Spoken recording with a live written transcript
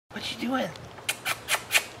What you doing?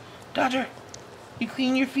 Dodger, you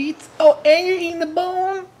clean your feet? Oh, and you're eating the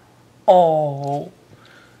bone? Oh,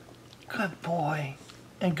 good boy.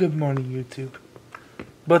 And good morning, YouTube.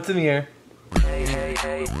 Butts in the air.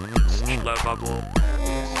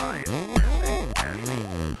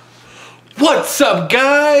 What's up,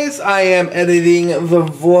 guys? I am editing the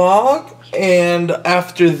vlog, and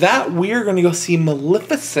after that, we're gonna go see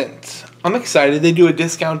Maleficent. I'm excited. They do a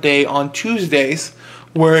discount day on Tuesdays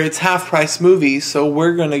where it's half-price movies, so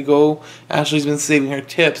we're gonna go. Ashley's been saving her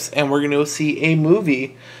tips, and we're gonna go see a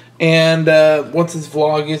movie. And once this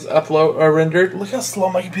vlog is rendered, look how slow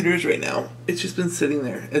my computer is right now. It's just been sitting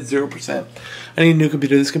there at 0%. I need a new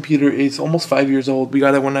computer. This computer is almost 5 years old. We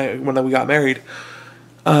got it when we got married.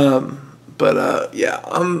 Yeah,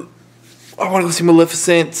 I want to go see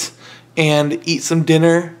Maleficent and eat some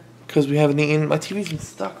dinner because we haven't eaten. My TV's been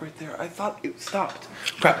stuck right there. I thought it stopped.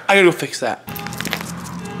 Crap, I gotta go fix that.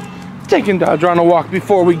 Taking Dodger on a walk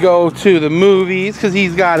before we go to the movies because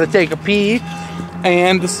he's got to take a pee.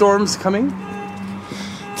 And the storm's coming.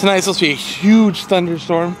 Tonight's supposed to be a huge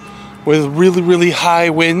thunderstorm with really, really high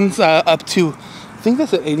winds up to, I think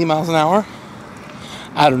that's at 80 miles an hour.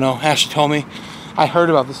 I don't know. Ashley told me. I heard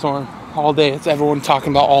about the storm all day. It's everyone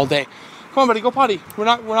talking about all day. Come on, buddy, go potty. We're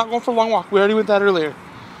not going for a long walk. We already went that earlier.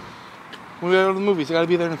 We gotta go to the movies. I gotta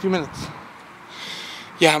be there in a few minutes.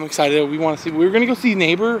 Yeah, I'm excited. We want to see. We're gonna go see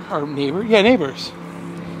Neighbors.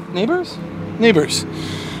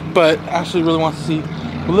 But Ashley really wants to see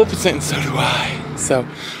Maleficent, and so do I. So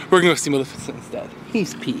we're gonna go see Maleficent instead.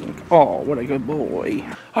 He's peeing. Oh, what a good boy.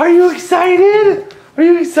 Are you excited? Are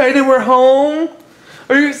you excited we're home?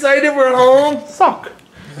 Are you excited we're home? Sock.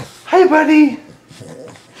 Hi, buddy.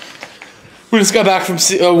 We just got back from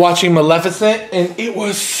watching Maleficent, and it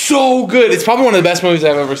was so good. It's probably one of the best movies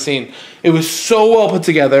I've ever seen. It was so well put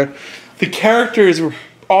together. The characters were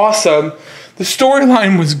awesome. The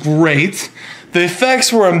storyline was great. The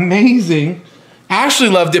effects were amazing. Ashley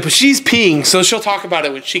loved it, but she's peeing, so she'll talk about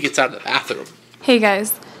it when she gets out of the bathroom. Hey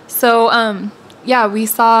guys, so yeah, we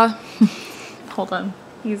saw, hold on,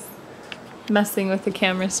 he's messing with the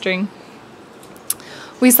camera string.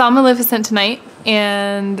 We saw Maleficent tonight,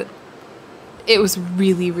 and it was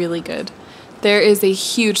really, really good. There is a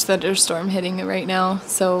huge thunderstorm hitting it right now,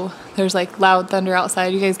 so there's like loud thunder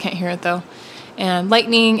outside. You guys can't hear it though. And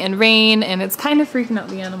lightning and rain, and it's kind of freaking out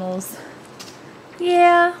the animals.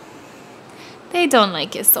 Yeah, they don't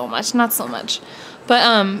like it so much, not so much. But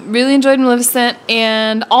really enjoyed Maleficent,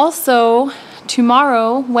 and also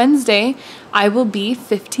tomorrow, Wednesday, I will be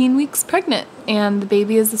 15 weeks pregnant, and the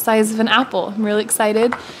baby is the size of an apple. I'm really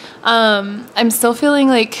excited. I'm still feeling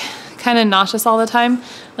like kind of nauseous all the time.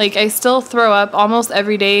 Like I still throw up almost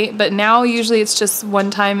every day, but now usually it's just one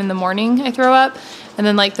time in the morning I throw up, and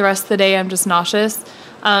then like the rest of the day I'm just nauseous.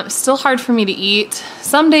 Still hard for me to eat.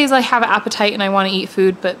 Some days I have an appetite and I want to eat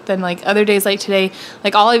food, but then like other days like today,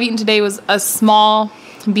 like all I've eaten today was a small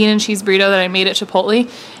bean and cheese burrito that I made at Chipotle,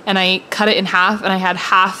 and I cut it in half, and I had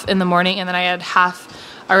half in the morning, and then I had half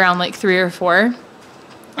around like 3 or 4.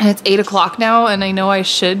 And it's 8 o'clock now, and I know I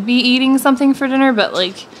should be eating something for dinner, but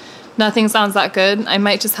like nothing sounds that good. I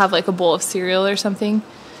might just have like a bowl of cereal or something.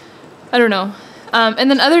 I don't know. And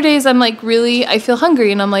then other days I'm like really, I feel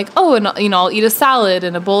hungry and I'm like, oh, and you know, I'll eat a salad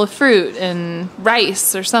and a bowl of fruit and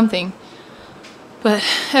rice or something. But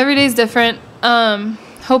every day's different.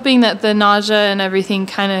 Hoping that the nausea and everything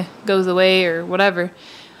kind of goes away or whatever.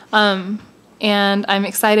 And I'm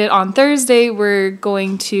excited. On Thursday, we're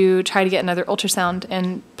going to try to get another ultrasound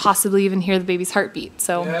and possibly even hear the baby's heartbeat.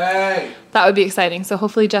 So yay, that would be exciting. So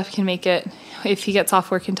hopefully Jeff can make it. If he gets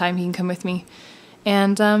off work in time, he can come with me.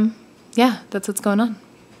 And yeah, that's what's going on.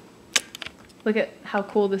 Look at how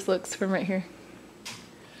cool this looks from right here.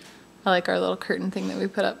 I like our little curtain thing that we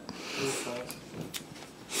put up.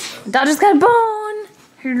 Dodger's got a bone.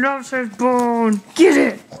 He loves his bone. Get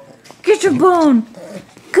it. Get your bone.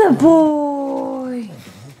 Good boy.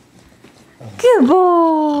 Good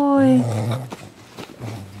boy.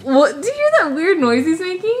 What? Do you hear that weird noise he's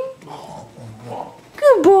making?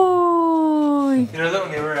 Good boy. You know that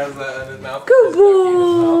whenever has that in his mouth? Good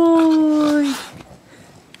boy.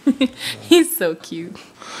 He's so cute.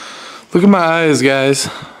 Look at my eyes, guys.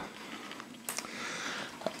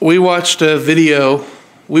 We watched a video.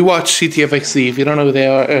 We watched CTFXC. If you don't know who they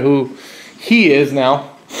are, who he is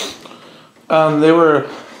now,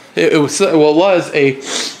 it was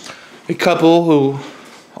a couple who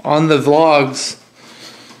on the vlogs,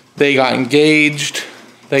 they got engaged,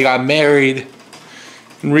 they got married,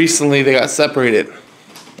 and recently they got separated.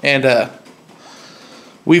 And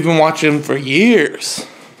we've been watching them for years.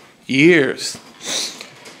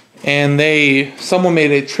 And someone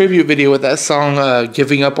made a tribute video with that song,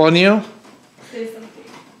 Giving Up on You. Say something.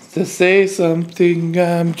 To say something,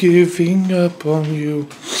 I'm giving up on you.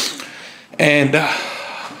 And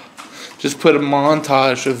just put a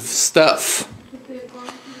montage of stuff.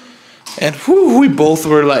 And whew, we both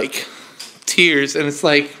were like tears. And it's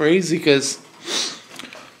like crazy because,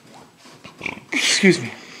 excuse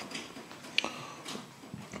me.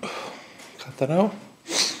 Cut that out.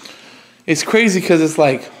 It's crazy because it's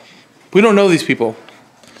like, we don't know these people.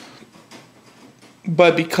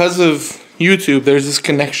 But because of YouTube, there's this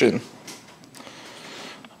connection.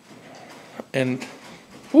 And,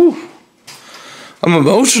 whew, I'm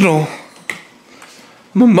emotional.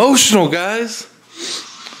 I'm emotional, guys.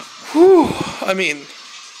 Whew, I mean,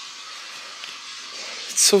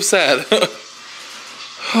 it's so sad.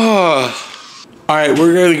 Alright,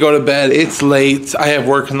 we're going to go to bed. It's late. I have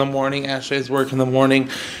work in the morning. Ashley has work in the morning.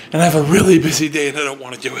 And I have a really busy day and I don't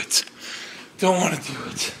want to do it. Don't want to do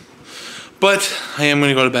it. But I am going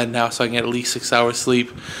to go to bed now so I can get at least 6 hours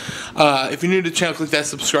sleep. If you're new to the channel, click that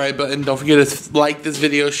subscribe button. Don't forget to like this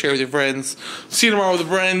video, share with your friends. See you tomorrow with a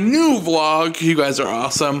brand new vlog. You guys are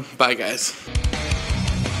awesome. Bye, guys.